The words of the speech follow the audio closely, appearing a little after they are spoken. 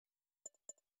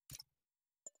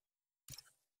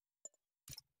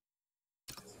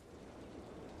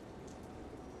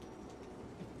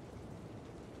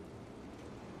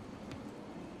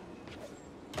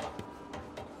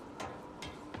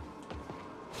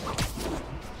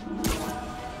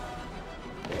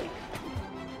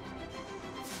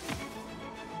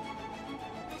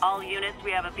All units,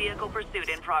 we have a vehicle pursuit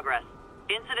in progress.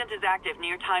 Incident is active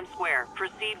near Times Square.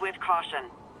 Proceed with caution.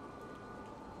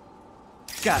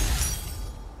 Got it.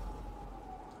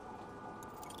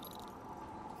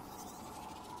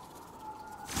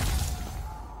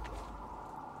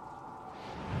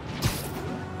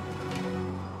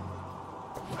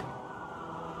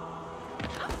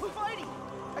 Spidey!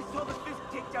 I saw the fist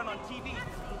takedown on TV.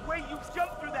 The way you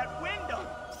jumped through that window!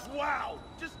 Wow!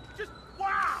 Just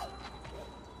wow!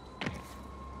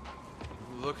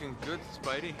 Looking good,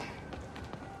 Spidey.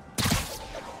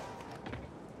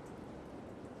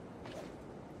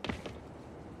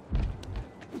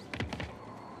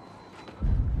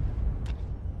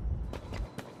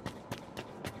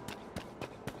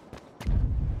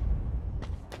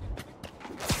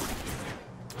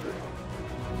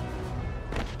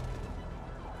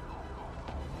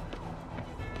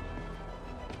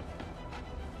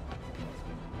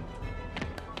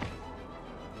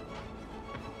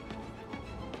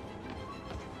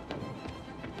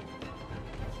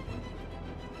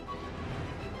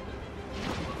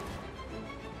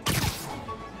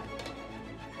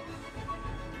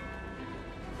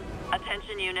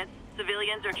 Attention units,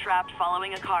 civilians are trapped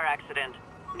following a car accident.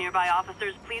 Nearby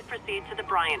officers, please proceed to the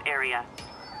Bryant area.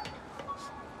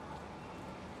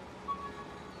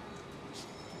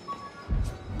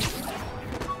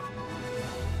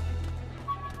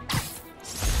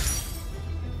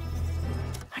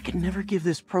 I could never give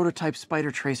this prototype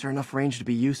spider tracer enough range to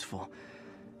be useful,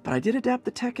 but I did adapt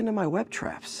the tech into my web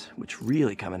traps, which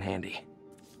really come in handy.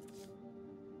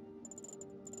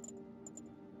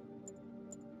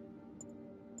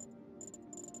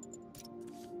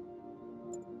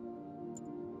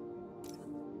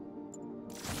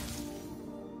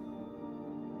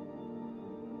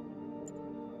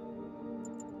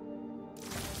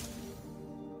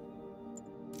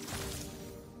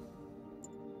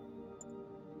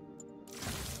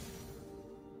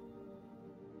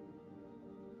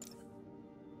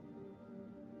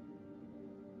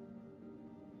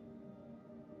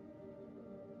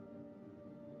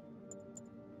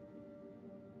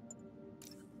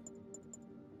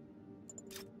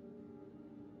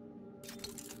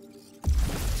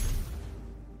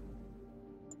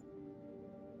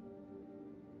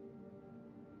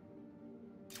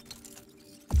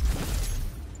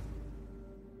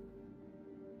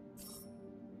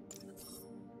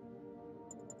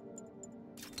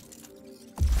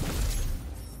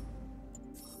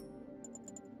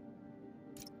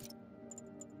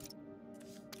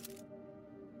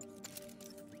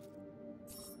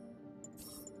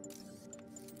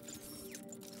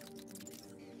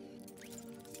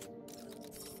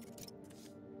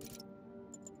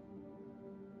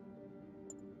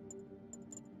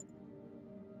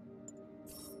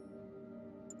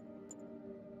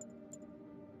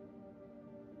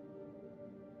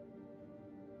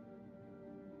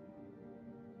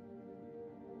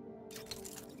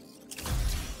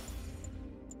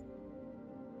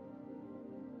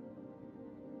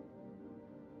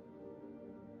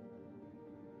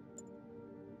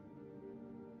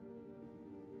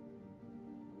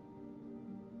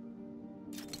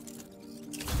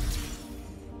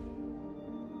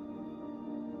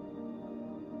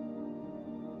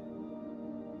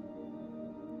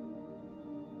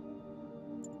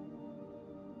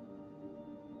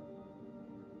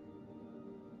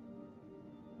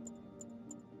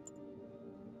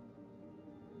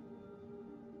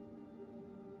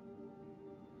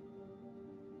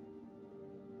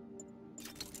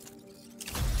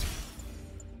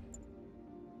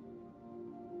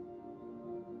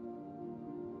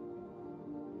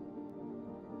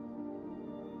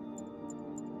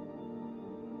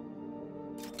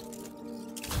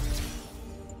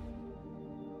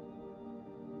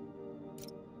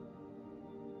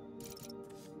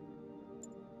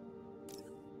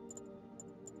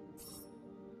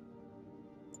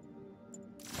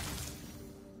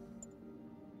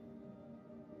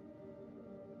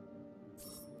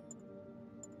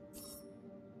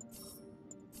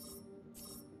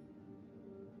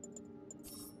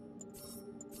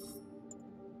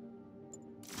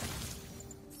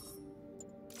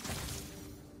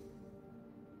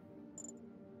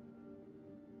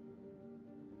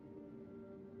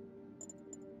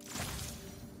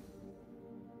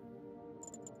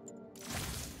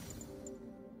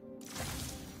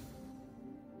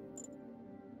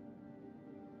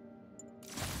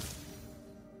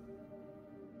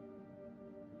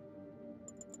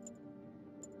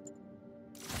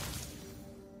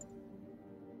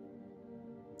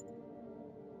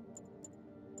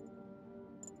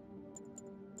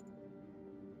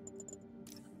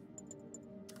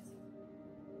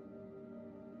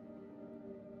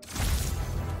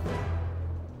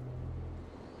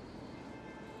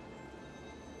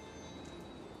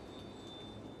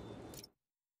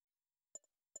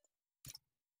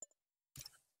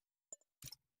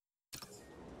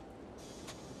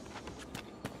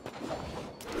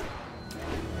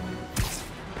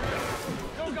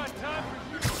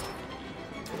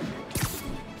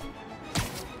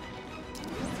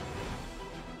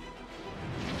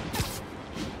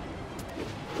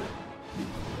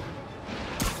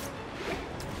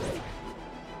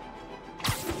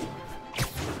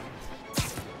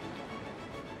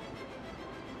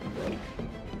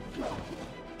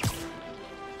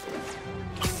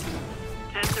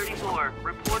 1034,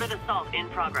 reported assault in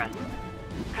progress.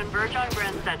 Converge on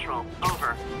Grand Central.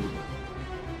 Over.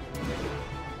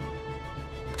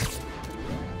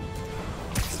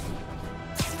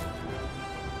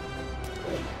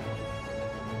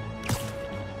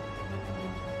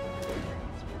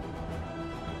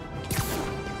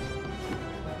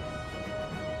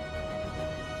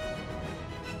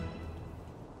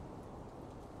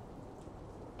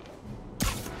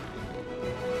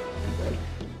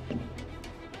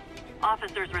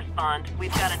 Officers respond.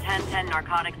 We've got a 1010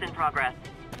 narcotics in progress.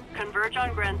 Converge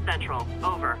on Grand Central.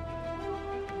 Over.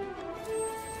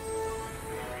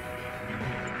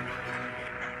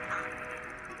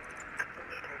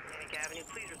 Mechanic Avenue,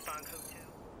 please respond code 2.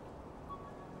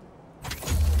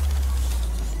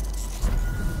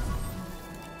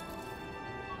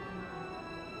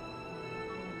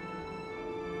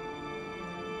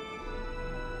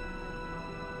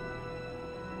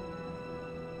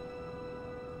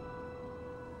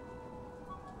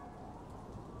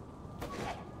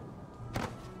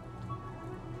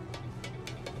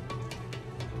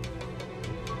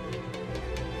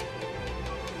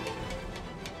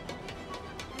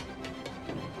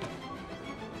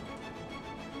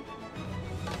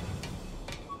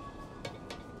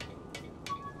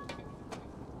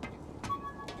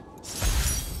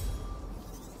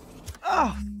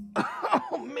 Oh,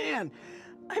 oh man,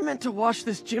 I meant to wash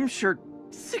this gym shirt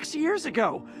 6 years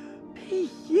ago.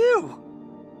 P.U.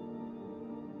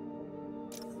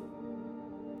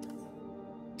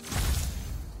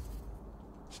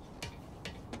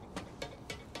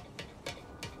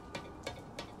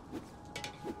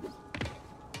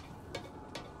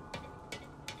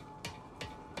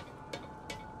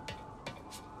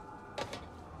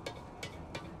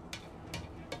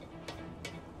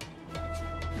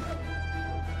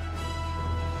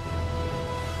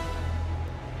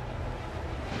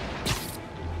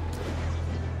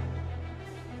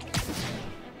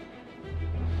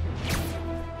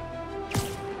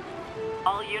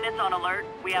 All units on alert.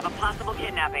 We have a possible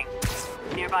kidnapping.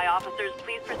 Nearby officers,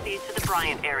 please proceed to the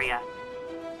Bryant area.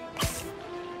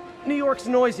 New York's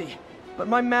noisy, but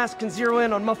my mask can zero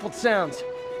in on muffled sounds.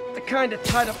 The kind a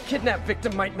tied-up kidnap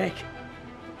victim might make.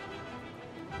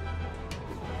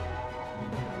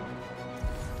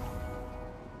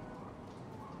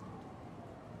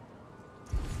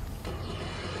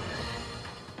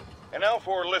 And now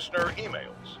for listener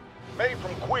emails. May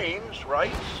from Queens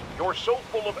writes, "You're so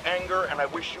full of anger and I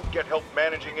wish you'd get help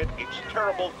managing it. It's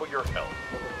terrible for your health."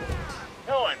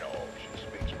 Now I know she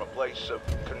speaks from a place of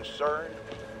concern,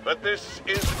 but this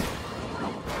is...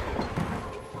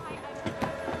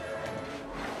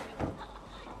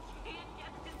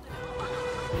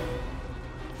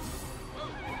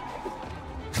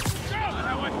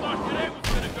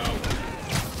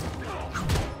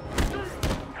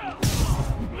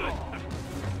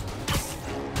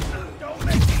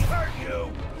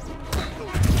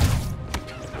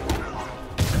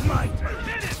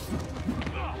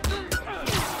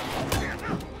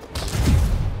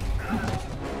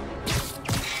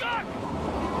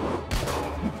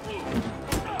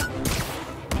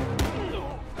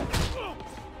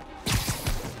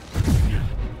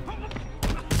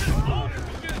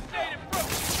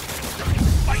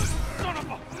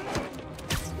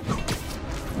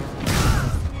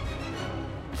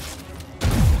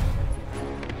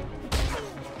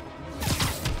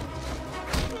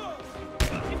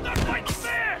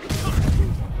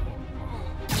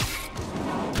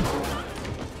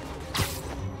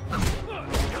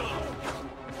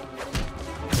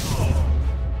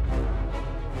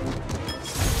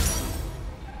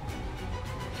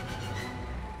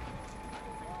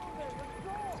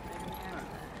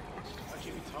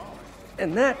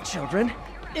 And that, children,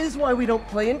 is why we don't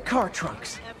play in car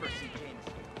trunks.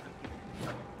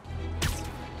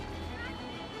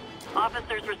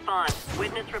 Officers respond.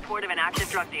 Witness report of an active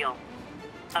drug deal.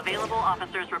 Available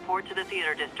officers report to the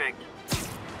theater district.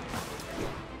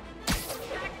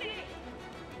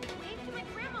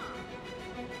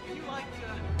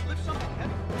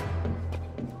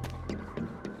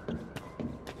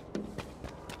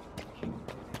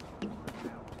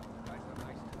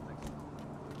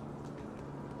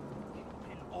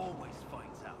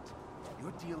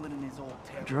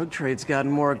 Drug trade's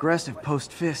gotten more aggressive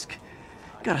post-Fisk.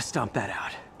 Gotta stomp that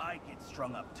out. I get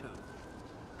strung up too.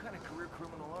 What kind of career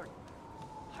criminal are you?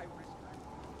 High risk.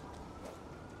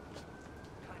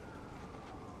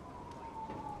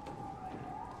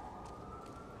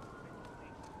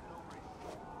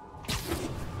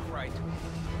 Right.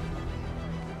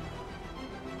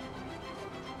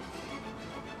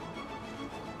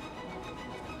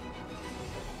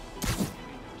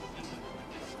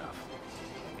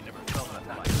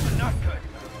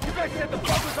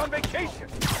 location.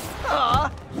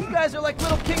 Aw, you guys are like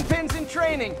little kingpins in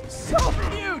training. So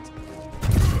cute!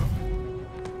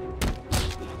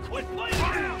 Let's play it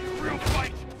out! Real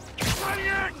fight! Ready,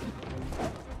 act!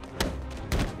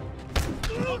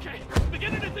 Okay,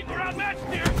 beginning to think we're outmatched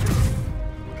here.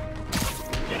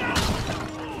 Get out!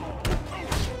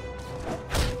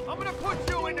 I'm gonna put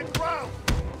you in the ground.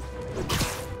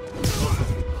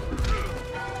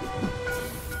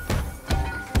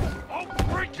 I'll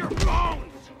break your bones!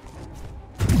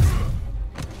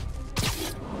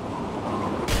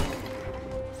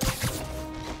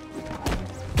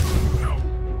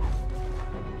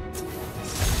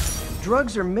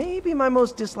 Drugs are maybe my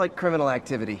most disliked criminal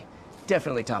activity.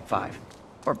 Definitely top 5.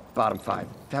 Or bottom 5.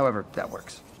 However that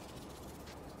works.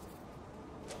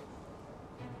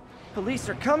 Police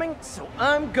are coming, so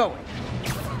I'm going.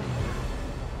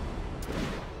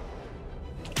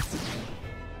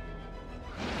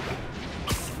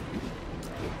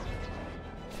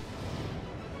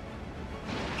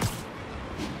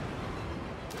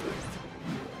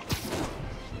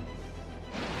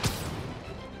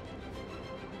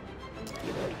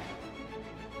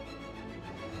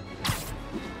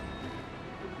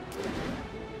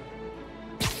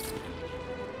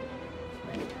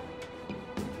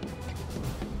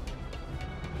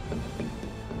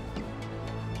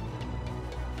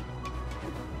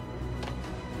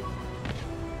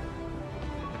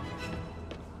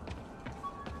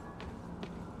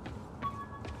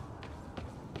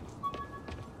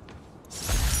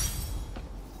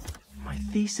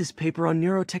 Thesis paper on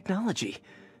neurotechnology.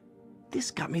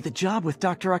 This got me the job with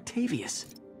Dr. Octavius.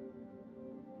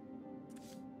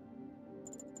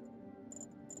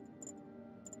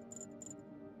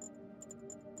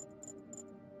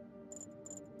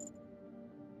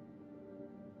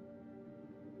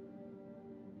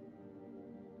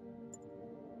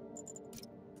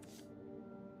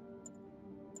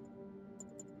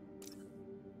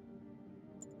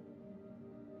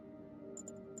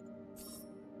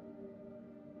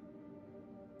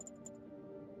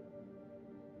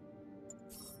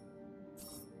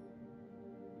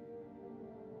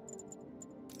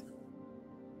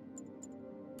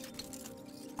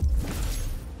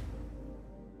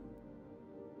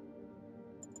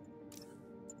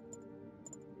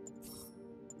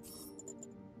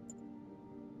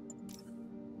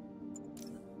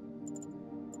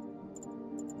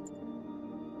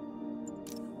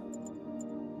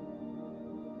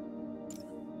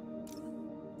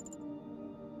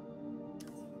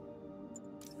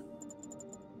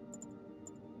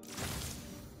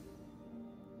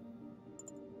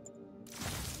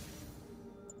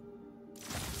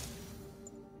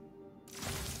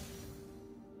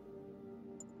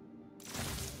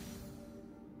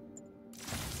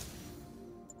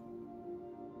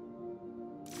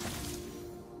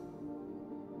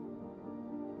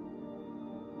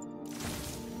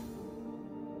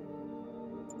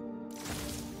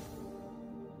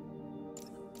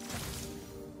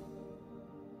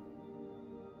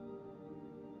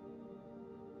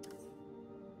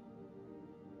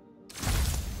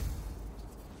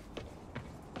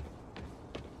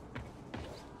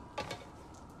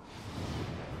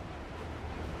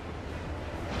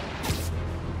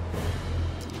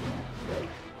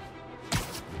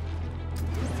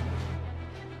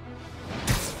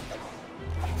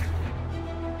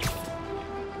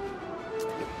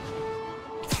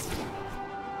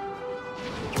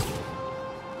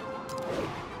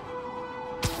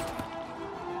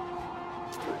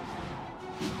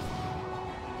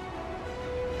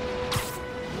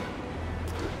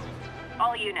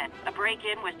 All units, a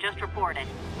break-in was just reported.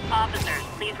 Officers,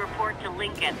 please report to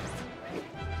Lincoln.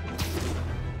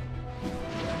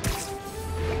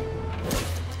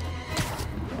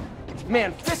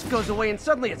 Man, Fisk goes away and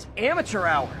suddenly it's amateur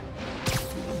hour.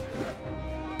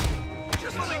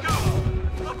 Just let me go.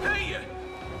 I'll pay you.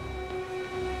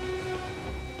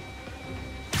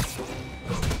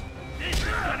 This is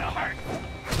gonna hurt.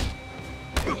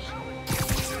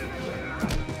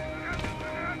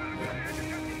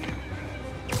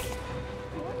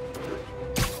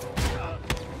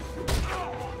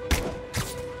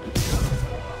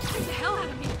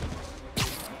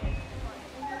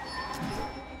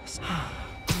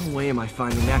 No way am I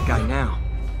finding that guy now.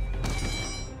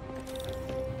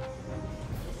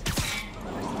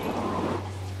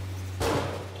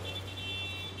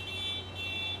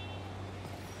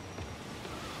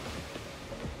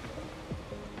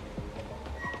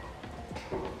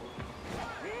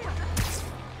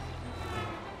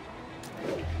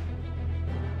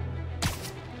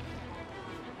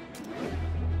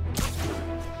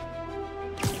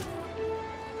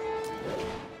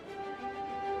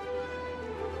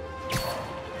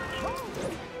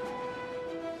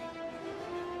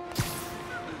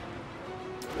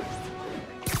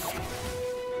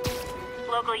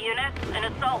 local units, an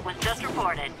assault was just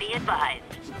reported. Be advised.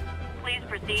 Please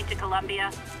proceed to Columbia.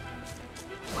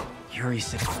 Yuri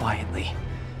said quietly.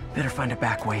 Better find a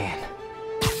back way in.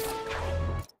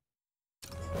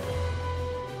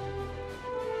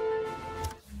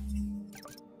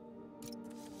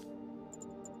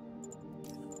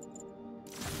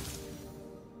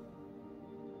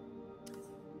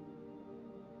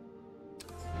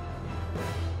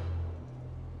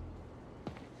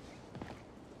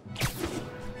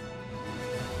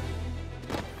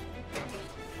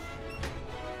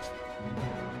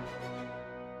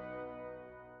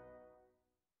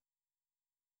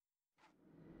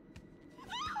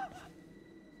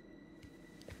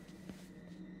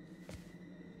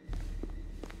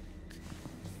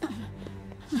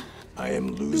 I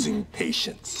am losing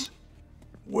patience.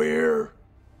 Where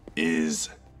is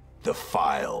the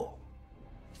file?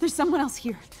 There's someone else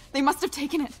here. They must have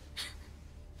taken it.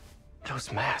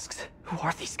 Those masks. Who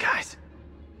are these guys?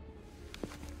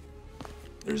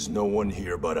 There's no one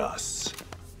here but us.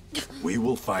 We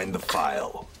will find the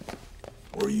file,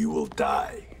 or you will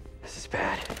die. This is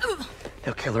bad.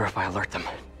 They'll kill her if I alert them.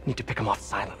 Need to pick them off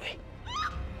silently.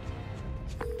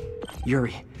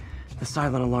 Yuri, the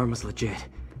silent alarm was legit.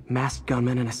 Masked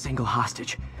gunmen and a single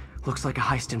hostage. Looks like a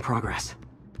heist in progress.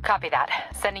 Copy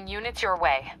that. Sending units your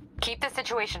way. Keep the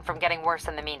situation from getting worse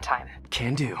in the meantime.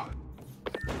 Can do.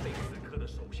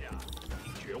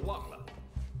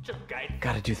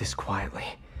 Gotta do this quietly.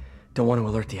 Don't want to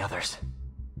alert the others.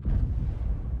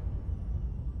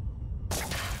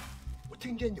 我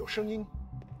听见有声音，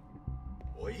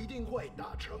我一定会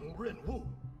达成任务。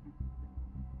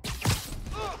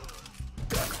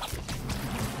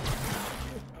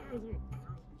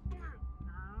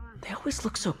 They always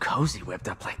look so cozy whipped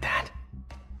up like that.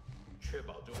 确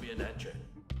保周边安全。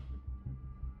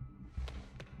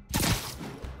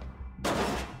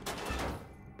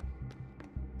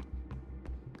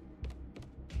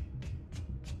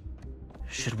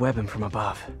 Should web him from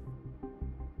above.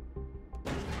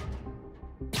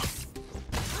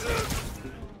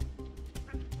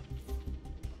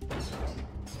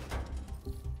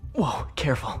 Whoa,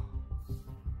 careful.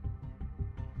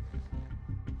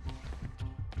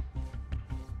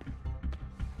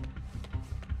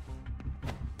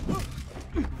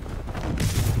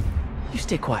 You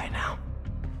stay quiet now.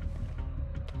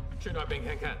 去那边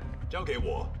看看，交给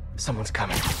我。 Someone's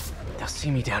coming. They'll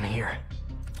see me down here.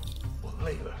 我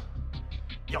累了，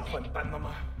要换班了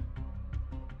吗？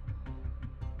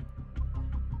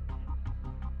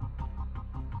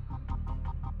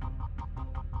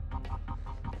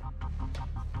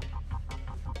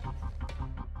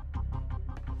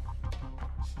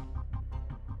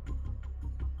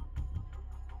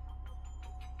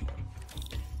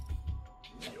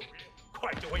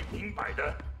 快就会明白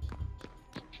的。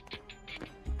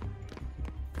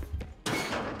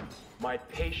My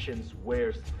patience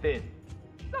wears thin.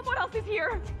 Someone else is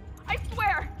here. I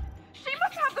swear. She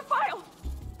must have the file.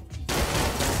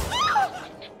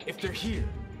 If they're here,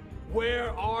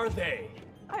 where are they?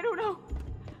 I don't know.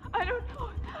 I don't know.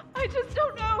 I just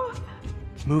don't know.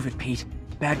 Move it, Pete.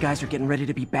 Bad guys are getting ready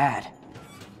to be bad.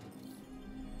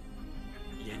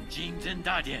 眼睛睁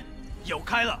大点，有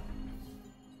开了。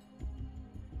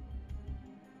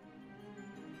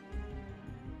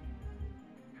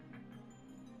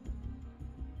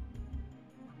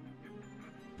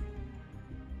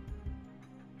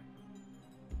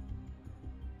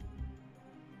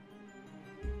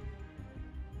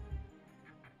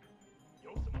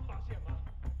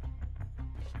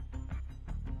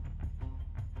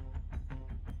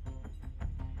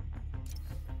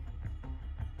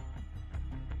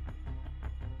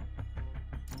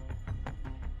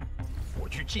 我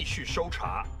去继续搜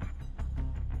查。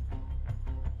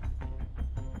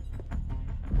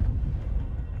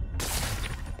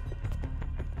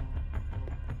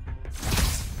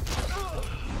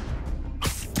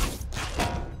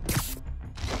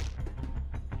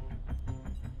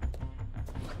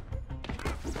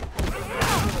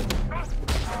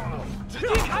离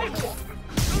开我！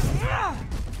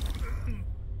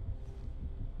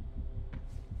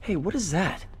 Hey, what is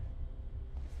that?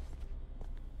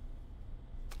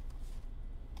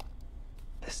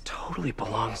 This totally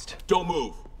belongs to... Don't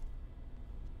move.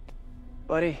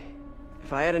 Buddy,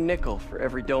 if I had a nickel for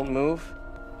every don't move...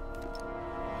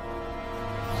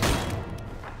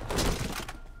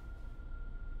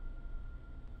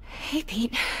 Hey,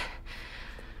 Pete.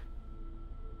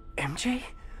 MJ?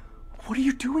 What are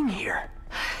you doing here?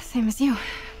 Same as you.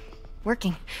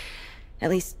 Working. At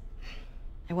least,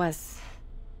 I was.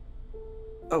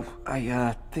 Oh,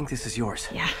 I think this is yours.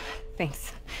 Yeah,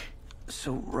 thanks.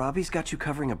 So Robbie's got you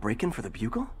covering a break-in for the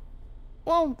Bugle?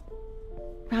 Well,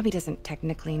 Robbie doesn't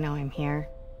technically know I'm here.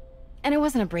 And it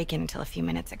wasn't a break-in until a few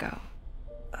minutes ago.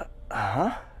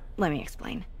 Huh? Let me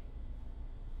explain.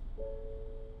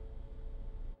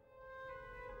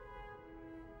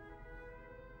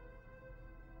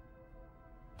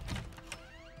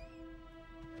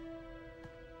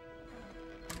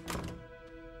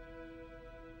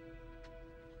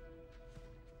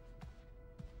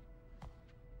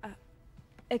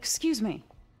 Excuse me.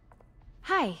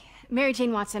 Hi, Mary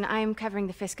Jane Watson. I'm covering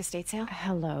the Fisk estate sale.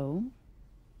 Hello.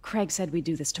 Craig said we'd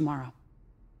do this tomorrow.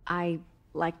 I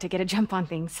like to get a jump on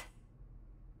things.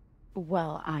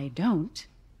 Well, I don't.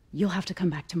 You'll have to come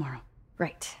back tomorrow.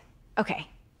 Right. Okay.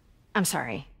 I'm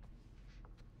sorry.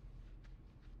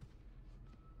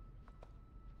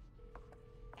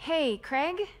 Hey,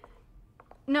 Craig?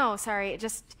 No, sorry. It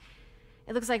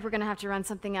looks like we're gonna have to run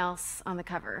something else on the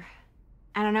cover.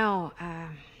 I don't know,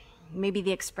 maybe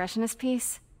the expressionist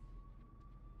piece?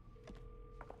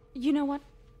 You know what?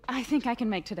 I think I can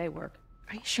make today work.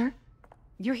 Are you sure?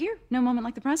 You're here. No moment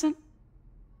like the present.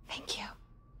 Thank you.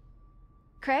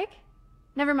 Craig?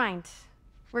 Never mind.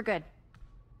 We're good.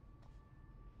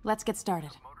 Let's get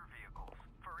started.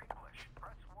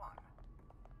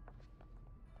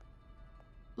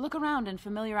 Look around and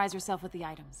familiarize yourself with the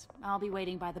items. I'll be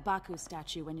waiting by the Baku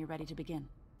statue when you're ready to begin.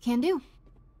 Can do.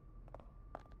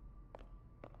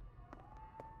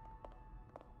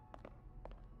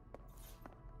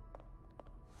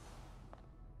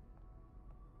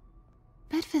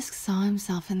 Bet Fisk saw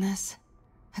himself in this.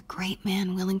 A great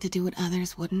man willing to do what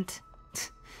others wouldn't.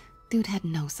 Dude had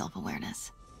no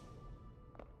self-awareness.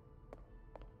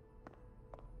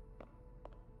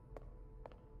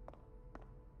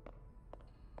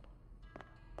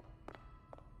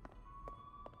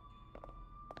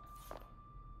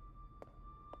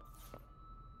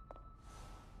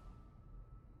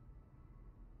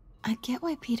 I get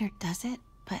why Peter does it,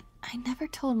 but I never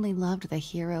totally loved the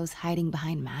heroes hiding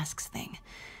behind masks thing.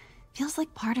 Feels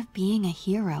like part of being a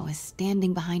hero is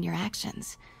standing behind your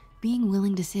actions. Being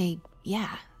willing to say,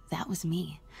 yeah, that was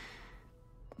me.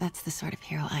 That's the sort of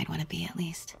hero I'd want to be, at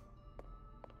least.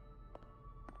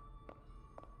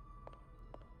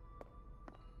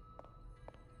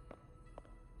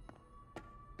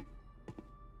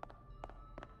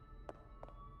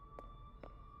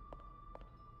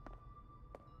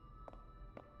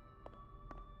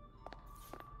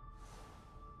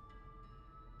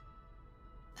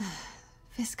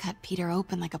 Fisk cut Peter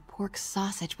open like a pork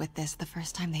sausage with this the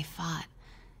first time they fought.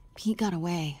 Pete got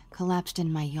away, collapsed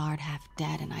in my yard half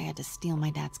dead, and I had to steal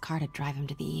my dad's car to drive him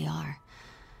to the ER.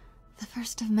 The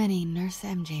first of many Nurse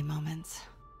MJ moments.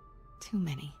 Too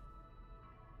many.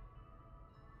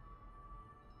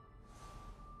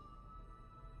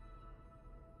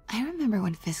 I remember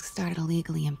when Fisk started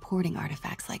illegally importing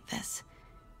artifacts like this.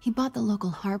 He bought the local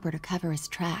harbor to cover his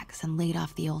tracks and laid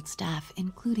off the old staff,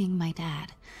 including my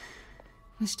dad.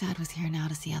 Wish Dad was here now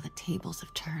to see how the tables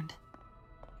have turned.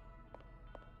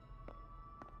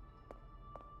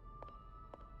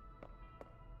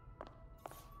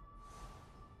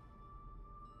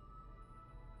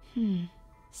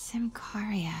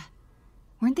 Symkaria.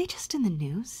 Weren't they just in the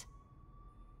news?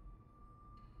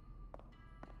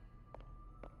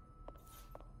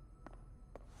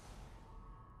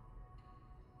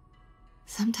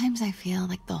 Sometimes I feel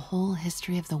like the whole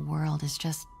history of the world is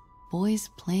just boys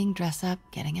playing dress-up,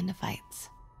 getting into fights.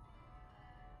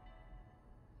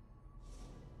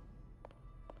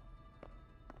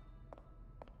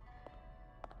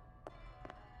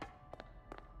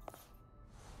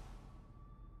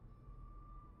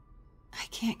 I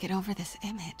can't get over this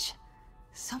image.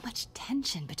 So much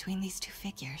tension between these two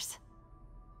figures.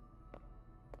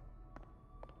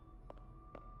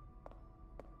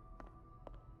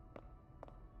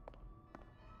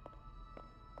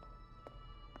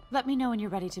 Let me know when you're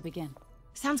ready to begin.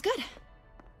 Sounds good.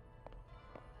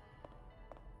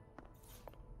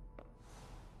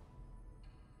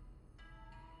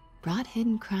 Brought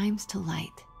hidden crimes to light.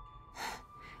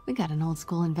 We got an old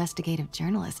school investigative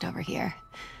journalist over here.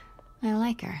 I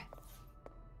like her.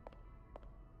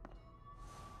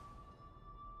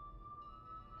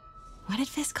 What did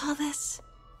Fisk call this?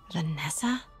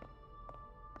 Vanessa?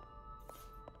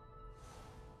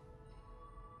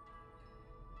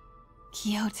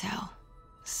 Kyoto.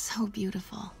 So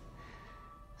beautiful.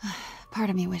 Part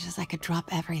of me wishes I could drop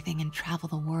everything and travel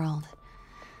the world.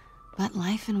 But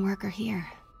life and work are here.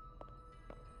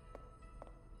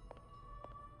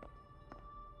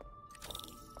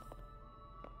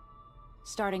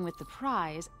 Starting with the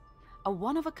prize, a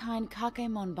one-of-a-kind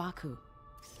Kakemon Baku.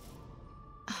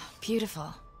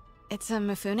 Beautiful. It's a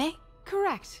Mifune?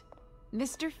 Correct.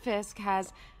 Mr. Fisk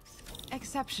has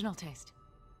exceptional taste.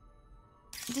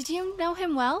 Did you know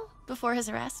him well before his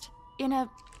arrest? In a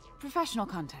professional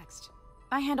context.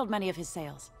 I handled many of his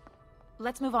sales.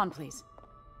 Let's move on, please.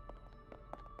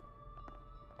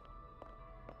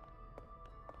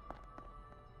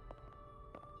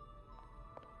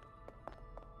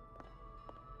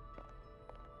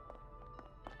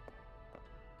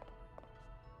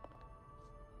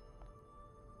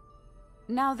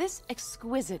 Now, this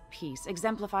exquisite piece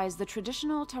exemplifies the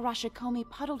traditional Tarashikomi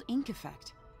puddled ink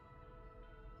effect.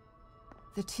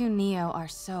 The two Neo are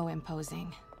so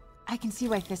imposing. I can see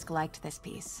why Fisk liked this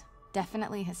piece.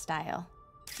 Definitely his style.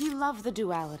 He loved the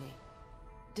duality.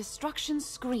 Destruction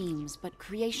screams, but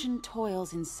creation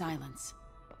toils in silence.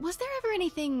 Was there ever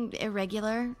anything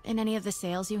irregular in any of the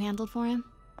sales you handled for him?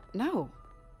 No.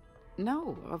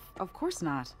 No, of course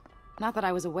not. Not that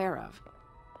I was aware of.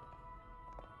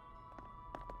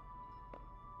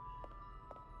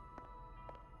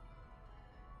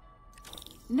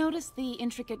 Notice the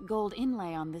intricate gold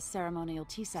inlay on this ceremonial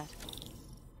tea set.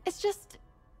 It's just...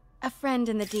 a friend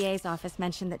in the DA's office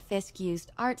mentioned that Fisk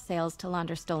used art sales to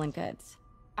launder stolen goods.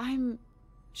 I'm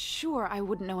sure I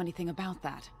wouldn't know anything about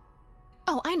that.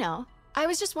 Oh, I know. I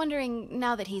was just wondering,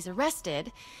 now that he's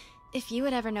arrested, if you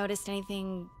had ever noticed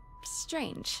anything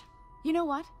strange. You know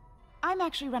what? I'm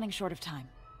actually running short of time.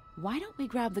 Why don't we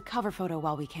grab the cover photo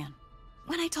while we can?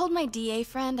 When I told my DA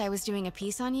friend I was doing a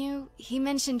piece on you, he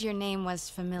mentioned your name was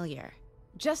familiar.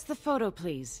 Just the photo,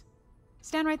 please.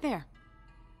 Stand right there.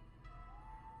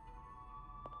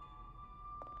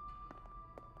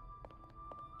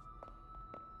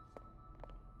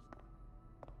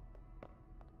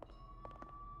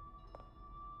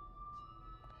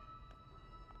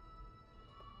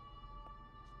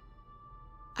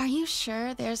 Are you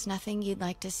sure there's nothing you'd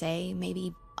like to say,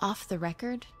 maybe off the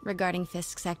record, regarding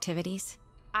Fisk's activities?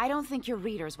 I don't think your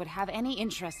readers would have any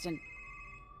interest in...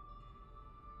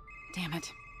 Damn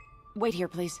it. Wait here,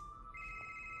 please.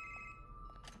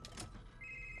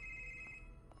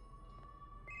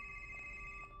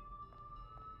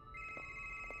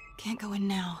 Can't go in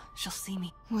now. She'll see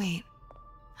me. Wait.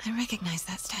 I recognize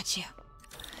that statue.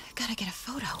 Gotta get a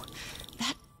photo.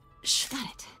 That... got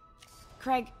it.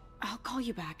 Craig, I'll call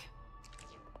you back.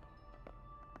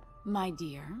 My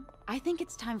dear, I think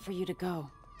it's time for you to go.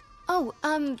 Oh,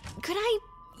 could I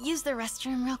use the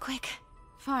restroom real quick?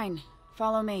 Fine.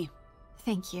 Follow me.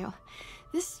 Thank you.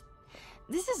 This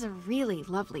is a really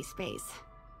lovely space.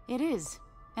 It is.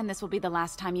 And this will be the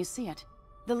last time you see it.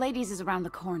 The ladies is around the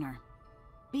corner.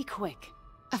 Be quick.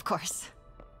 Of course.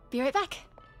 Be right back.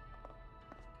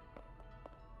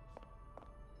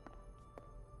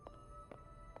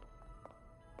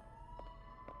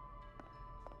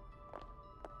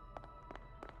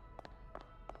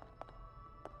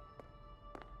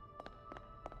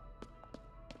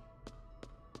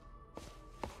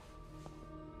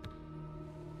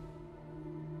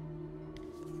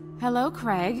 Hello,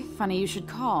 Craig. Funny you should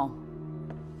call.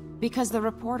 Because the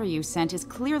reporter you sent is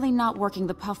clearly not working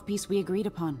the puff piece we agreed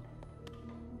upon.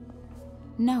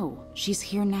 No, she's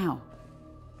here now.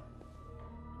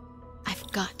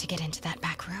 I've got to get into that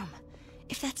back room.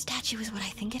 If that statue is what I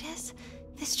think it is,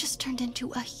 this just turned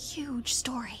into a huge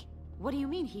story. What do you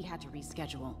mean he had to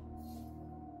reschedule?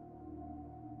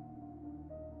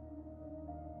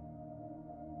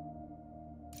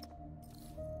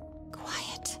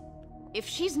 Quiet. If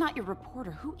she's not your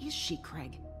reporter, who is she,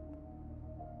 Craig?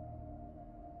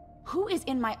 Who is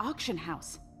in my auction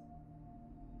house?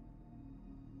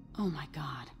 Oh my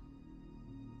god.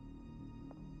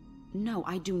 No,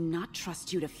 I do not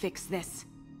trust you to fix this.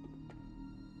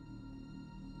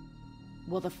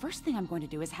 Well, the first thing I'm going to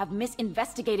do is have Miss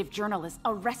Investigative Journalist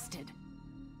arrested.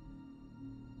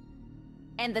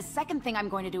 And the second thing I'm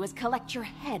going to do is collect your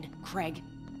head, Craig.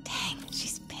 Dang,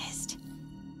 she's pissed.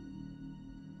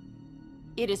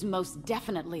 It is most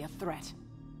definitely a threat.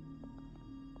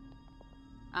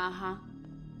 Uh-huh.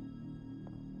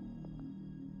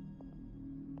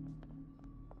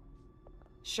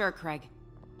 Sure, Craig.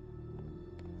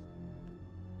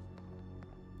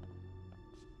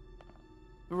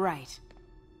 Right.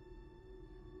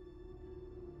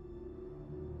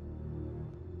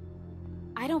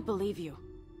 I don't believe you.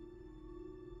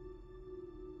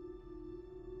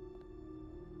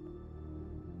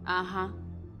 Uh-huh.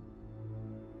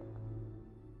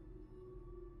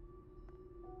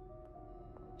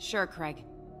 Sure, Craig.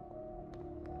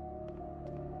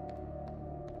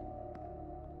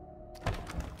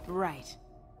 Right.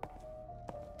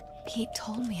 Pete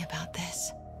told me about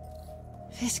this.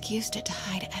 Fisk used it to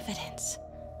hide evidence.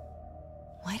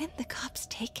 Why didn't the cops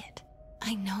take it?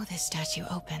 I know this statue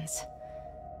opens,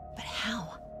 but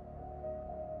how?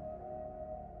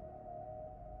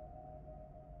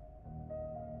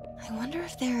 I wonder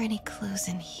if there are any clues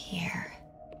in here.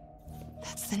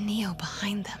 That's the Neo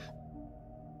behind them,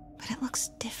 but it looks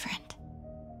different.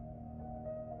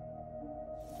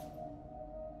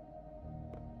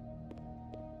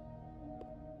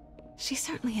 She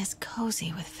certainly is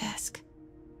cozy with Fisk.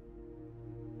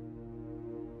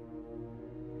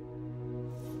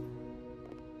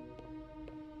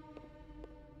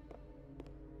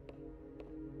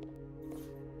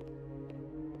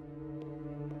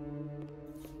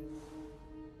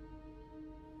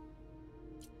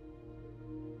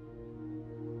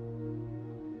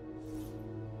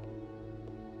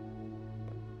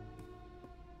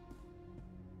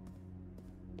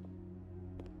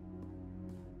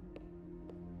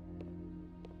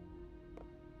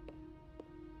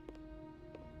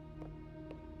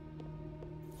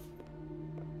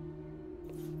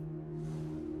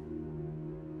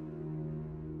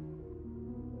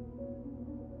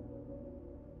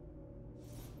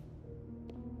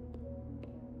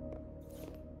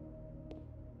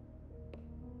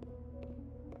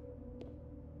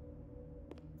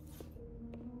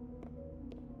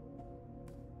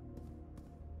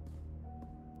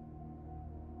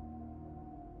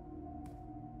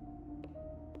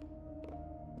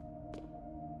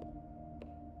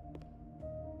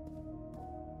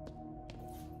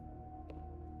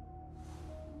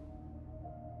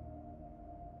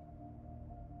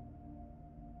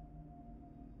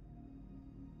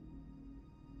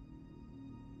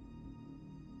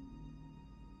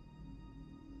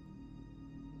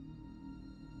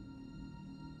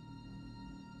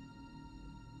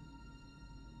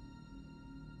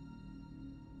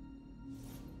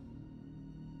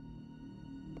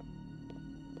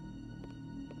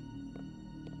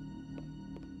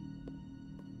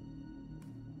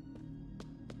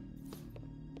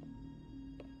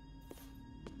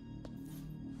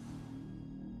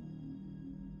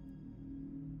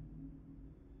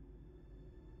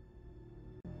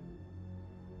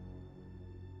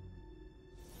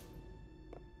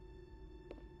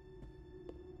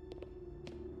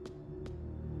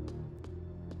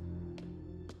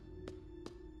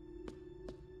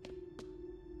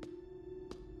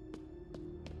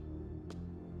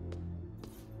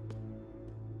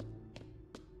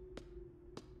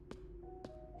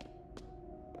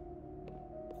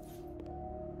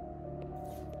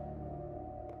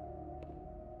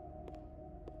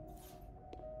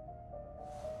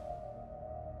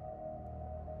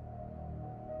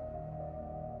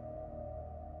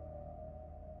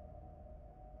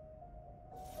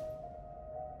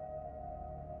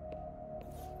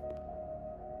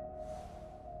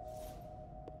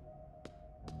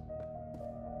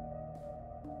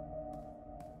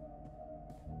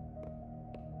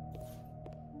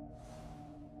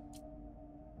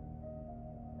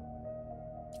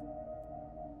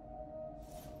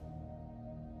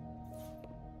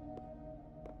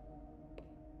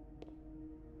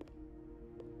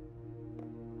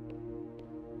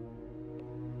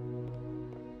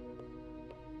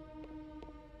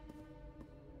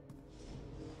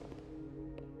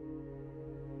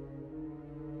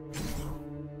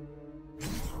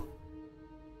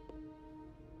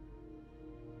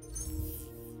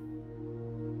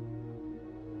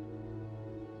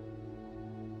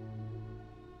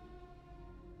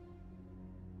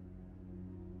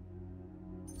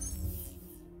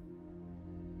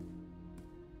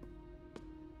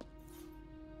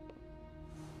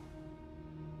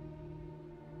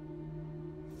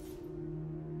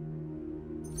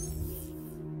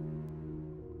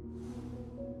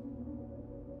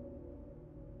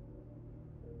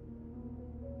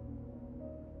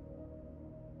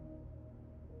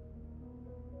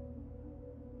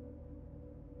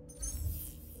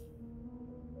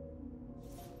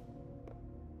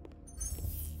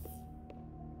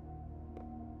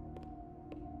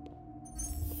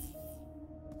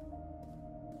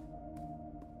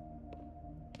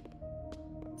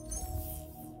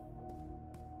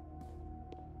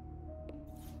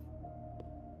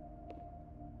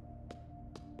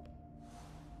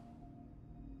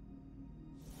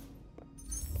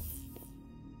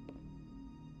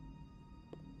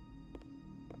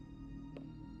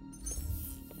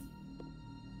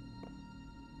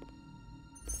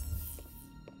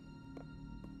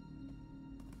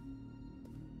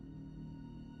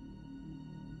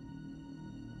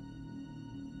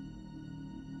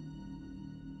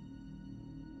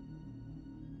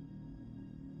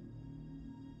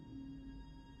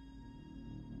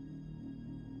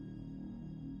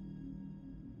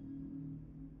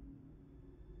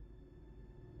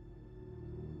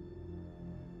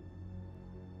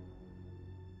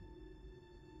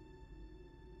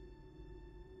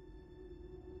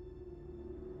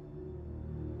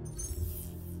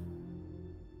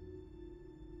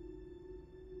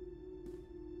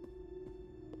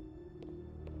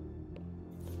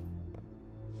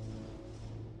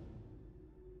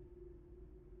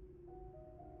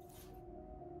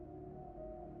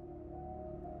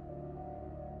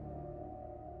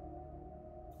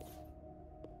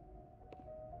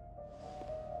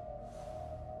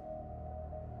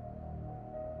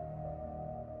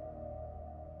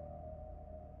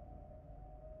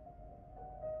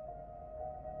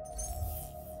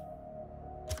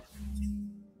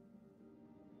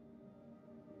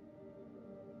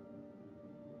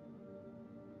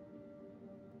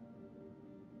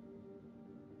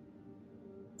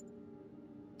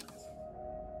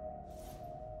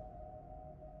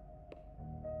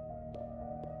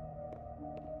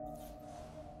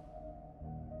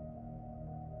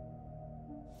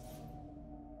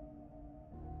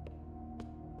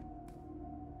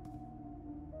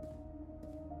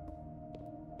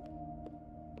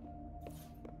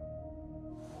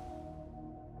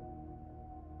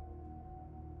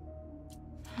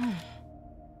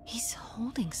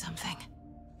 holding something.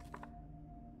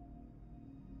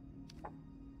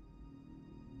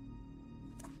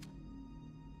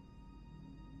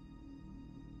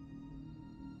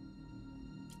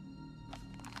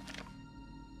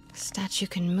 Statue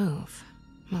can move.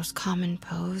 Most common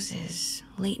pose is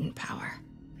latent power.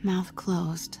 Mouth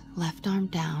closed, left arm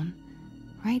down,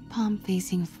 right palm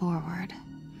facing forward.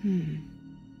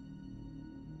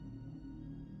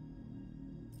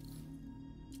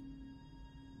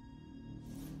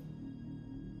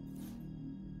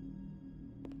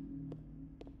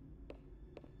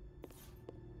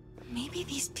 Maybe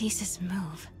these pieces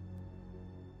move.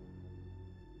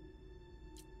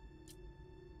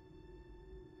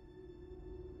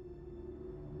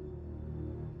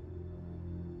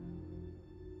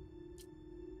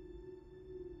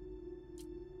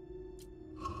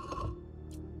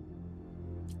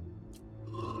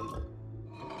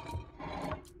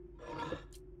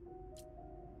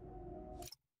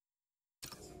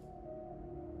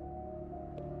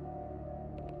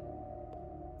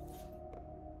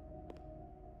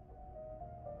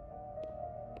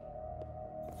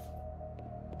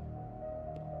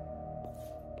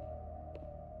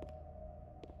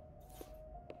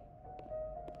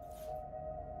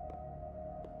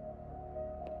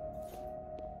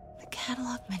 The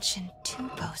catalog mentioned 2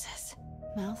 poses.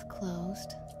 Mouth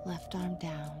closed, left arm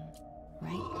down,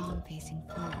 right palm facing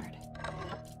forward.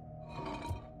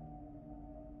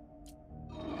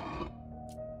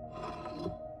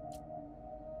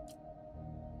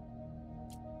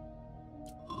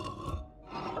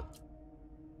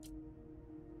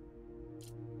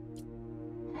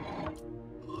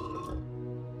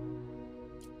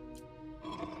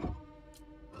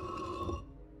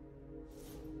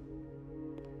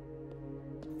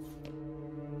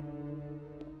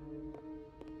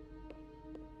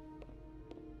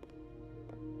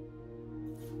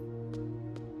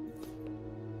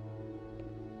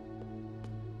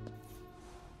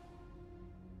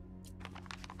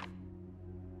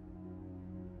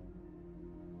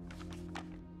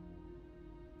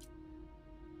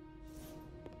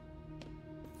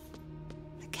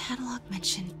 The catalog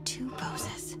mentioned 2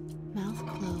 poses. Mouth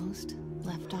closed,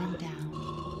 left arm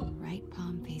down, right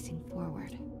palm facing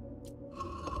forward.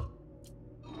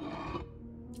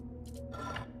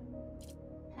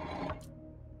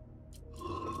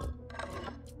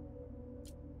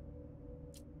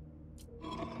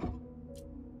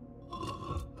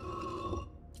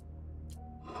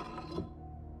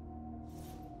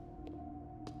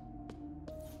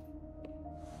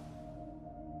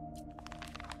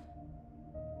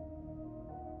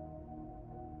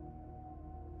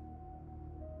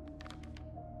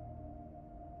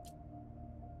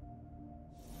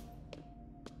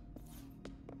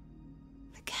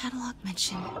 The catalog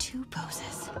mentioned 2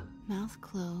 poses. Mouth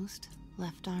closed,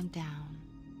 left arm down,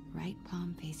 right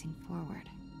palm facing forward.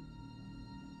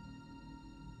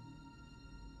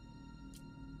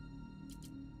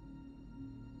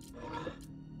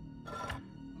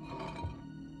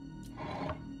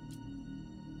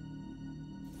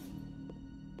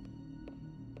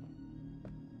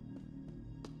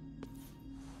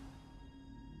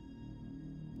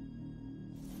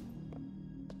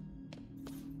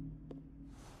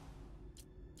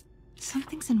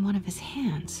 Something's in one of his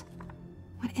hands.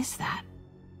 What is that?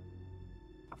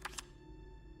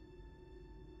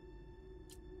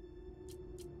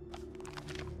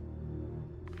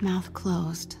 Mouth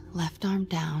closed, left arm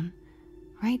down,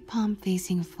 right palm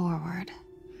facing forward.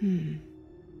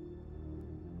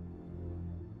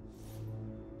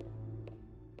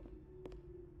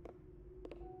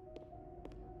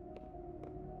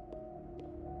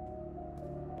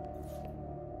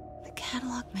 The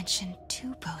catalog mentioned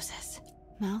 2 poses.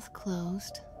 Mouth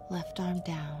closed, left arm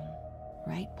down,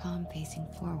 right palm facing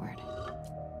forward.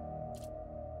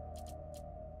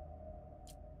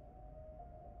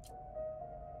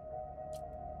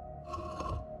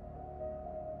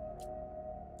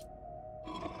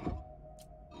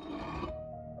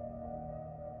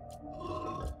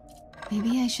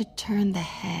 Maybe I should turn the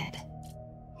head.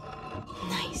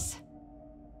 Nice.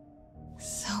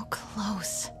 So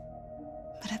close.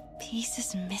 But a piece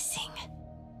is missing.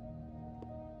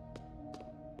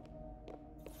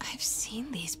 I've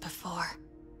seen these before.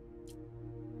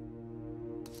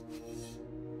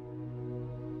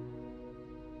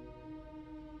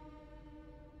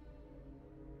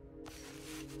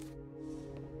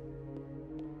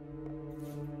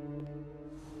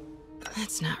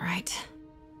 That's not right.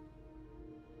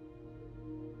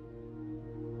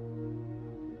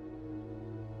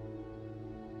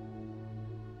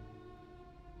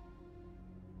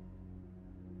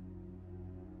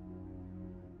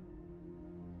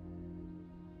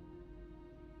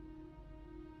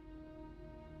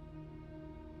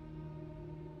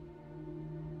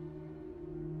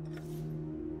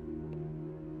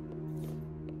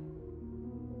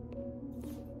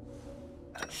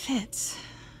 fits,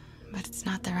 but it's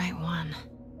not the right one.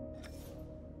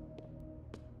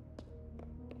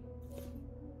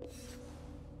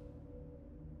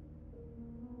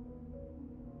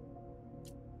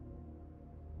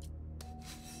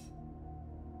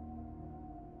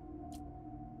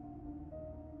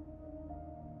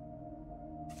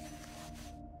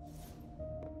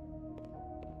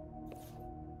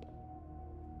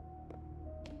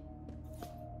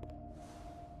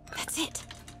 That's it.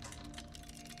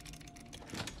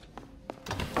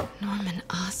 Norman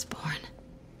Osborn.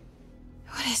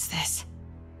 What is this?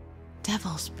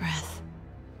 Devil's breath.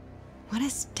 What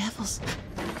is devil's...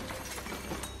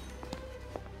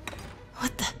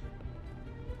 What the...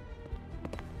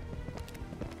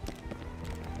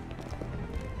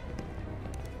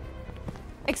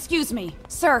 Excuse me,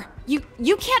 sir. You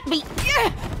can't be...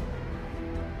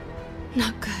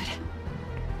 Not good.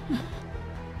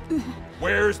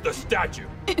 Where's the statue?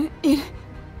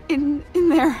 In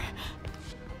there.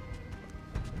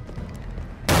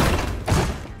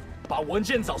 把文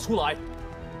件找出来。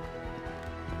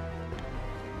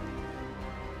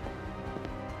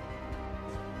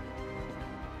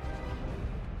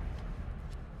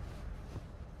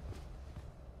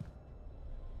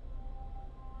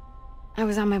 I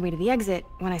was on my way to the exit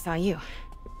when I saw you.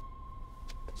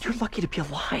 You're lucky to be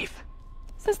alive.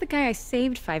 Says the guy I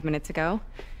saved 5 minutes ago.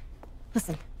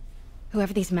 Listen,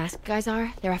 whoever these masked guys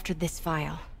are, they're after this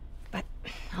file. But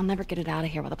I'll never get it out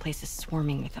of here while the place is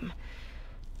swarming with them.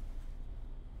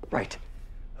 Right.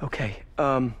 Okay,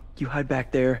 you hide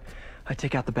back there. I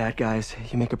take out the bad guys.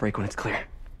 You make a break when it's clear.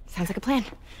 Sounds like a plan.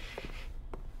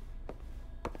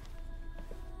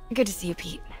 Good to see you,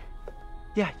 Pete.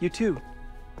 Yeah, you too.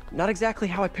 Not exactly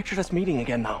how I pictured us meeting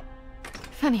again, though.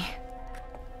 Funny.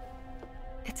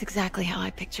 It's exactly how I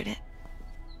pictured it.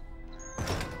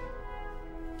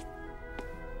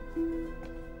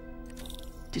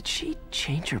 Did she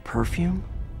change her perfume?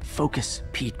 Focus,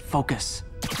 Pete, focus.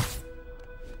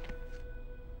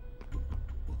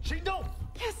 行动！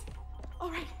 Yes. All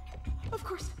right. Of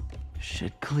course.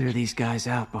 Should clear these guys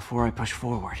out before I push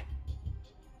forward.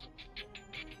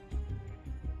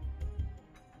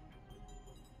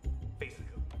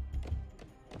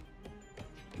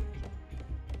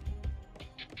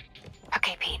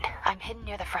 Okay, Pete. I'm hidden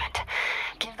near the front.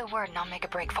 Give the word and I'll make a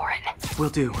break for it. Will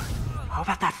do. How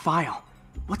about that file?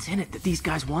 What's in it that these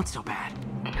guys want so bad?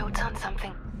 Notes on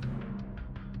something.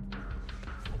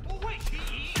 不会起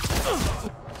疑。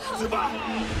死吧！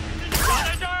夹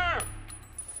在这儿。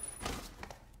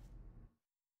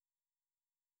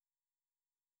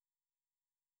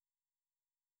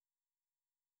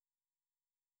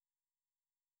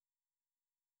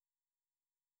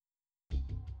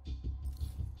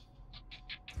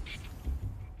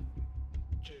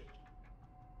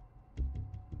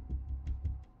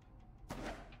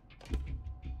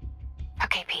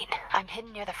 Okay, Pete. I'm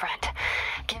hidden near the front.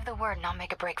 Give the word and I'll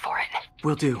make a break for it.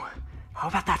 Will do. How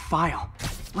about that file?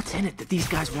 What's in it that these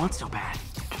guys want so bad?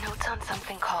 Notes on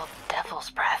something called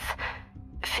Devil's Breath.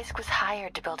 Fisk was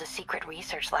hired to build a secret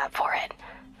research lab for it.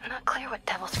 Not clear what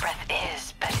Devil's Breath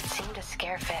is, but it seemed to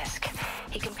scare Fisk.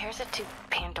 He compares it to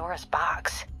Pandora's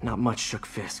box. Not much shook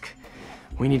Fisk.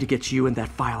 We need to get you and that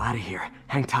file out of here.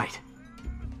 Hang tight.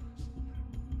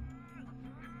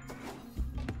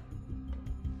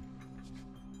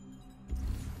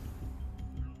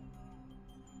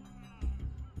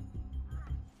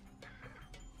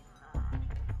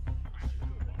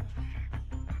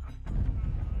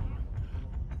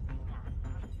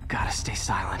 Gotta stay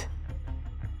silent.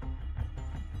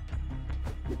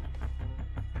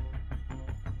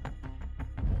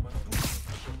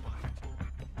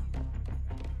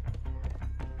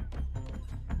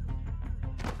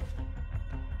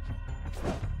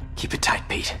 Keep it tight,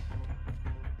 Pete.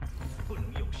 不能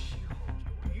有时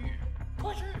候犹豫。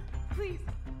快去 Please.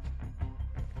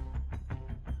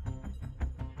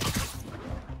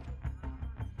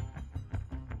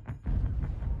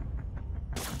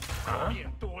 "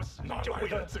变多时就会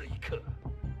到这一刻。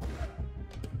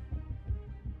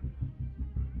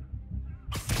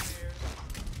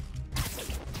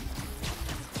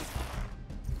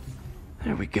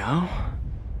 There we go.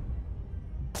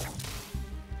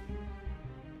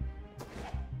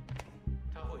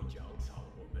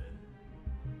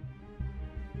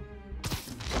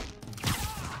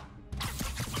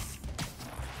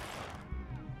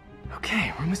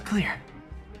 Okay, room is clear.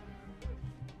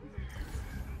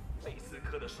 贝斯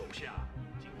科的手下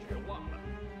已经绝望了，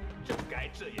就该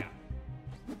这样。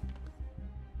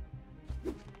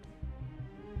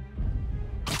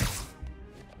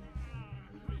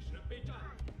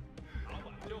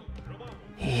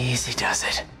 Easy does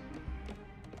it.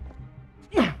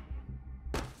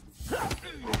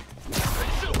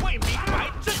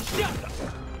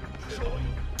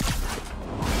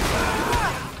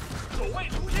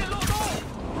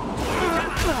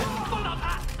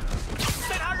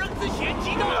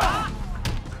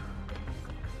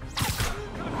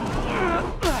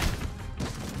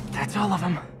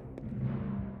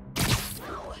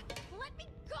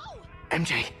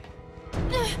 MJ.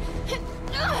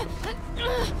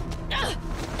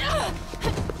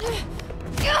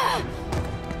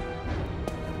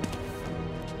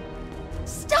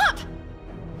 Stop!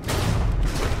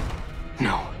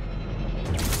 No.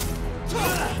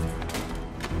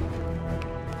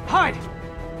 Hide!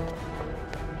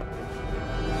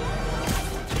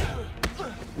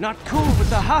 Not cool with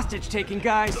the hostage-taking,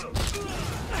 guys.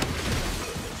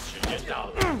 时间到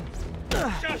了，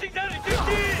小心这里进击！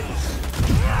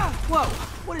 Whoa,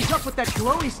 what is up with that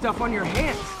glowy stuff on your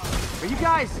hands? Are you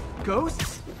guys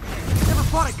ghosts? Never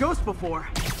fought a ghost before.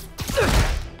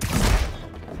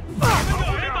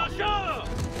 有人倒下了！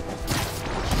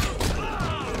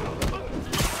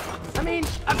 I mean,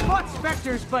 I've fought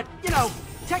specters, but, you know,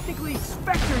 technically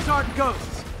specters aren't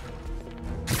ghosts.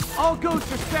 All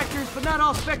ghosts are specters, but not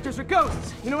all specters are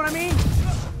ghosts. You know what I mean?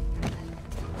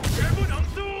 绝不能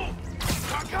输！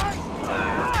打开！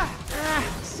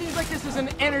 Seems like this is an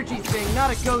energy thing, not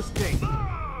a ghost thing.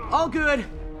 All good.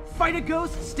 Fight a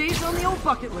ghost stays on the old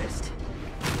bucket list.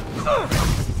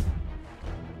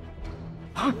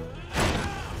 Huh?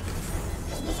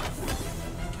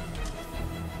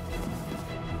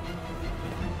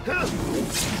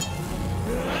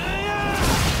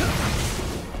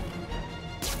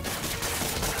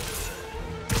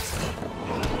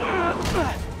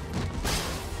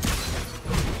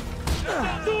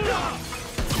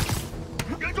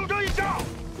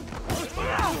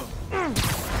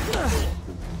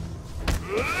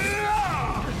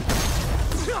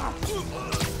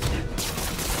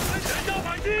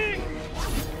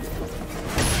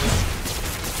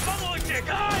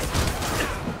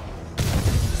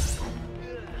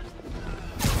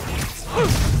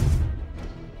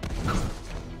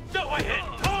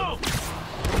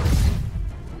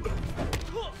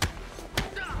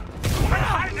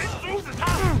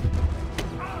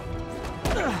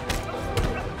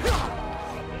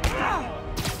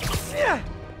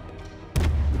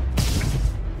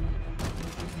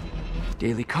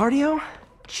 Daily cardio?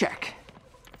 Check.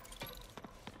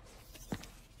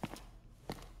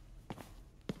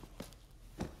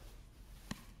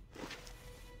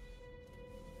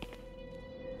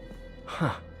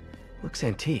 Huh. Looks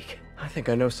antique. I think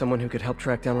I know someone who could help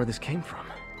track down where this came from.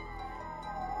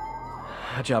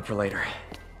 A job for later.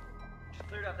 Just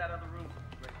cleared out that other room.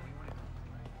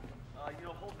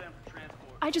 You'll hold them for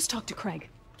transport. I just talked to Craig.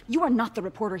 You are not the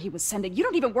reporter he was sending. You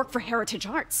don't even work for Heritage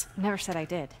Arts. Never said I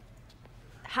did.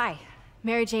 Hi,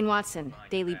 Mary Jane Watson,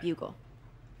 Daily Bugle.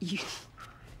 You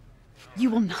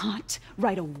will not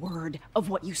write a word of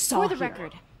what you saw For the here.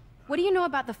 record, what do you know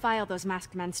about the file those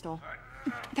masked men stole?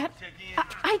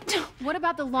 I don't... What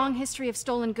about the long history of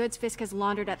stolen goods Fisk has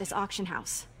laundered at this auction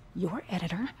house? Your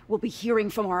editor will be hearing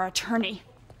from our attorney.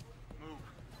 Move.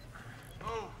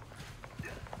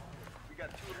 We got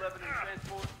 211 in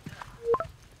transport.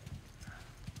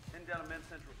 Heading down to Men's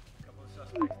Central. A couple of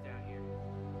suspects down here.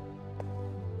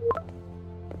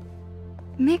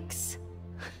 Mix?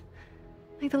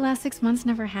 Like the last 6 months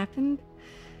never happened?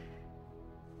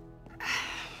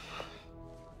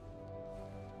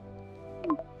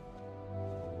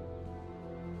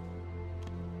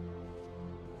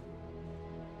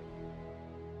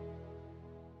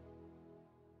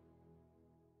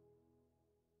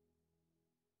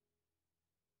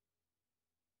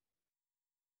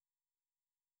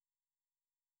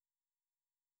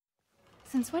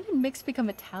 Since when did Mix become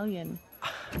Italian?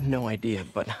 No idea,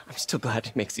 but I'm still glad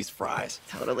he makes these fries.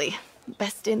 Totally.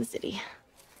 Best in the city.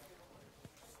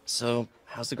 So,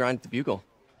 how's the grind at the Bugle?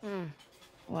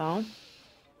 Well,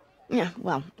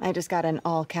 I just got an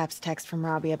all-caps text from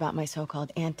Robbie about my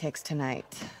so-called antics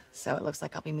tonight. So it looks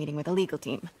like I'll be meeting with the legal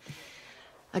team.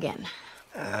 Again.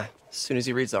 As soon as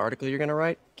he reads the article you're gonna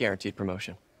write, guaranteed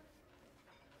promotion.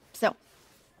 So,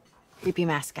 creepy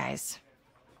mask guys.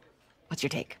 What's your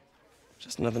take?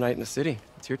 Just another night in the city.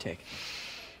 What's your take?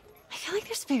 I feel like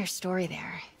there's a bigger story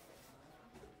there.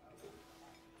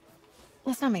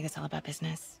 Let's not make this all about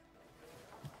business.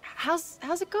 How's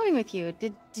it going with you?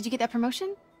 Did you get that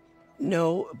promotion?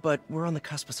 No, but we're on the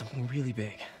cusp of something really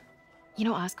big. You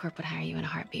know Oscorp would hire you in a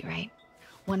heartbeat, right?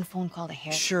 One phone call to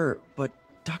Harry. Sure, but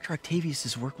Dr.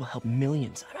 Octavius's work will help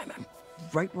millions. I'm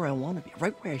right where I want to be,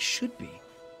 right where I should be.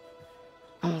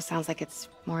 Almost sounds like it's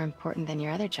more important than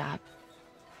your other job.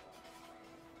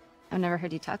 I've never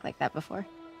heard you talk like that before.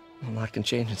 A lot can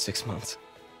change in 6 months.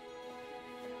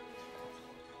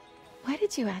 Why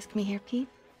did you ask me here, Pete?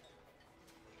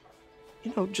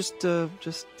 You know, just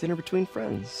dinner between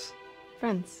friends.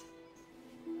 Friends.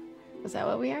 Is that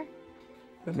what we are?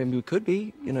 Maybe we could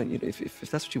be, you know, if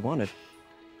that's what you wanted.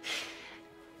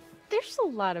 There's a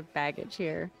lot of baggage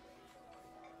here.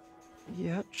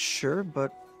 Yeah, sure,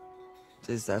 but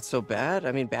is that so bad?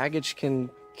 I mean, baggage can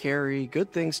carry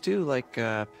good things too, like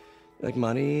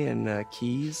money and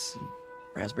keys, and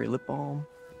raspberry lip balm.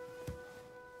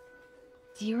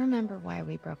 Do you remember why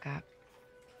we broke up?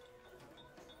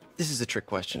 This is a trick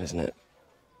question, isn't it?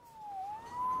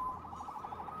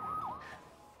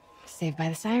 Saved by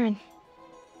the siren.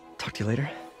 Talk to you later.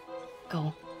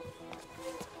 Go.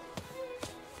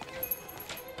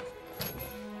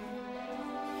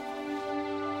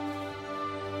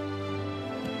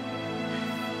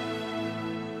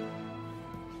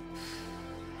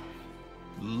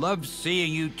 Love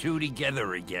seeing you two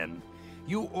together again.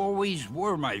 You always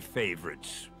were my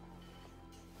favorites.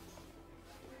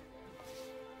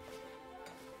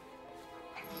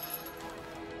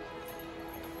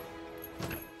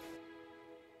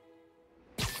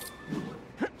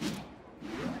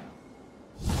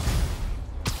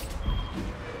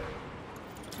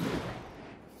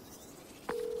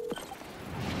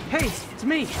 Hey, it's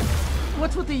me.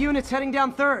 What's with the units heading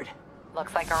down 3rd?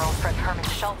 Looks like our old friend Herman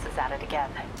Schultz is at it again.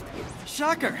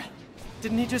 Shocker.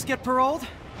 Didn't he just get paroled?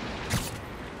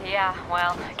 Yeah,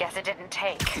 well, I guess it didn't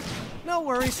take. No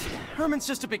worries. Herman's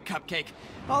just a big cupcake.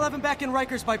 I'll have him back in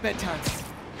Rikers by bedtime.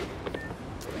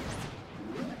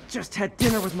 Just had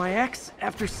dinner with my ex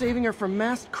after saving her from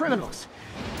masked criminals.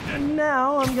 And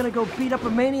now I'm gonna go beat up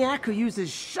a maniac who uses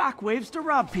shockwaves to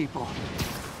rob people.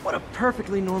 What a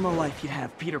perfectly normal life you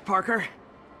have, Peter Parker.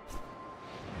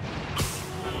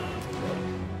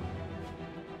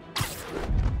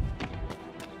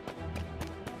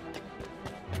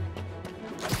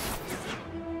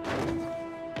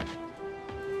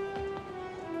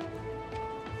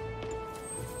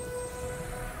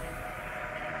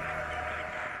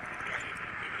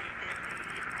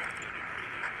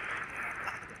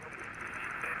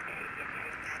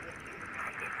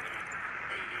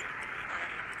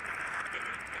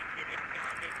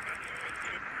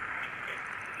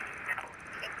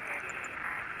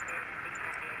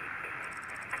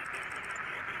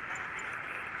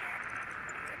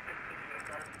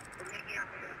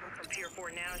 From Pier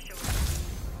 4 now, showing...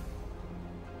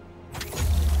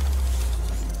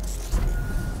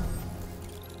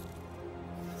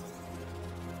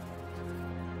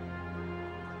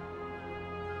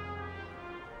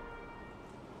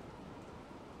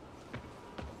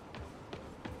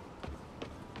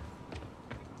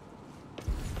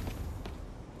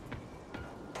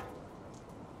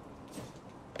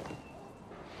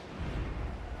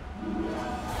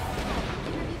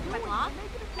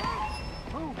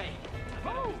 Hey,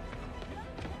 move!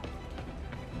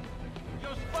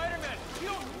 Yo, Spider-Man, you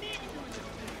don't need to do this.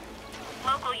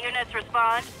 Local units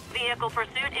respond. Vehicle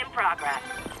pursuit in progress.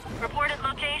 Reported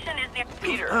location is near...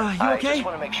 Peter, you I okay? just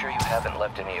want to make sure you haven't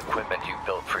left any equipment you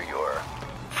built for your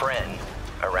friend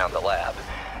around the lab.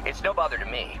 It's no bother to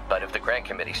me, but if the grant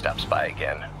committee stops by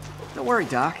again... Don't worry,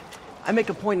 Doc. I make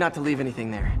a point not to leave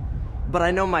anything there. But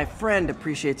I know my friend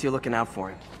appreciates you looking out for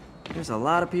him. There's a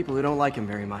lot of people who don't like him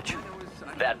very much.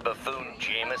 That buffoon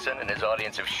Jameson and his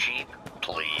audience of sheep?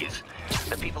 Please.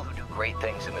 The people who do great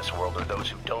things in this world are those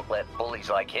who don't let bullies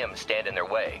like him stand in their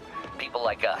way. People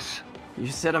like us. You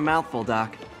said a mouthful,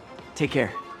 Doc. Take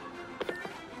care.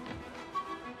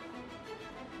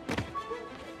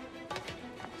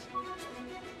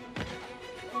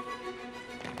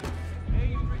 Hey,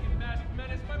 you freaking masked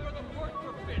menace, my brother worked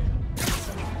for Fisk.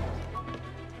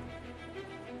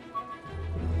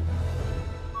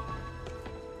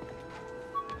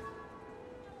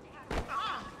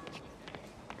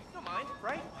 Don't mind,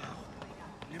 right?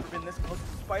 Never been this close to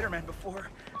Spider-Man before.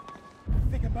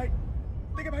 Think I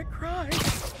might cry.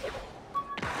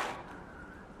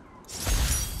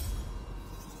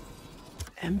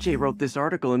 MJ wrote this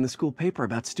article in the school paper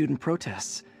about student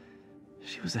protests.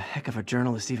 She was a heck of a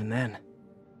journalist even then.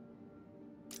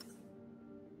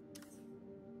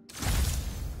 You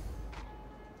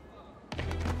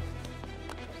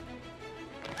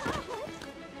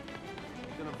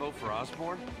gonna vote for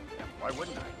Osborn? Yeah, why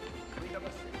wouldn't I? Clean up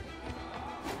a city.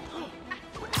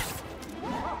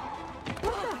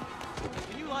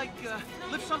 Can you, like,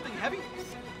 lift something heavy?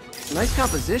 Nice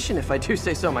composition, if I do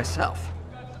say so myself.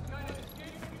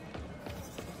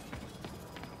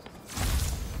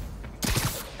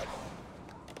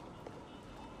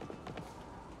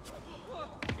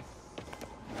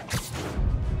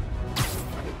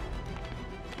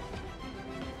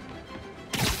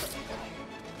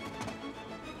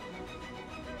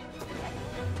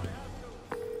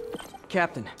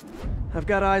 Captain, I've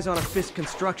got eyes on a Fisk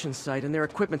construction site and their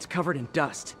equipment's covered in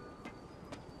dust.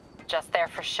 Just there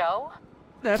for show?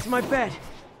 That's my bet.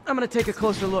 I'm gonna take a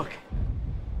closer look.